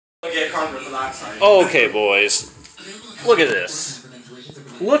Okay, carbon monoxide. Okay, boys. Look at this.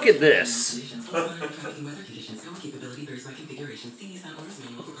 Look at this.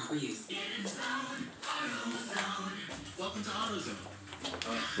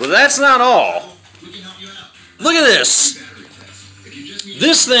 Well, that's not all. Look at this.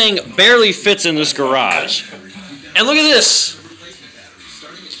 This thing barely fits in this garage. And look at this.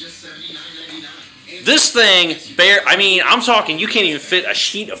 This thing, I mean, I'm talking, you can't even fit a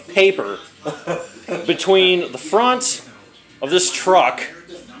sheet of paper between the front of this truck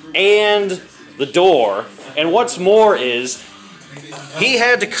and the door. And what's more is, he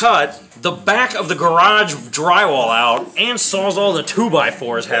had to cut the back of the garage drywall out and saws all the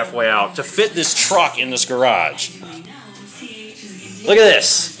 2x4s halfway out to fit this truck in this garage. Look at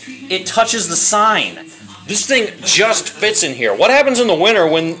this. It touches the sign. This thing just fits in here. What happens in the winter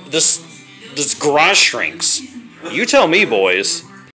when this garage shrinks? You tell me, boys.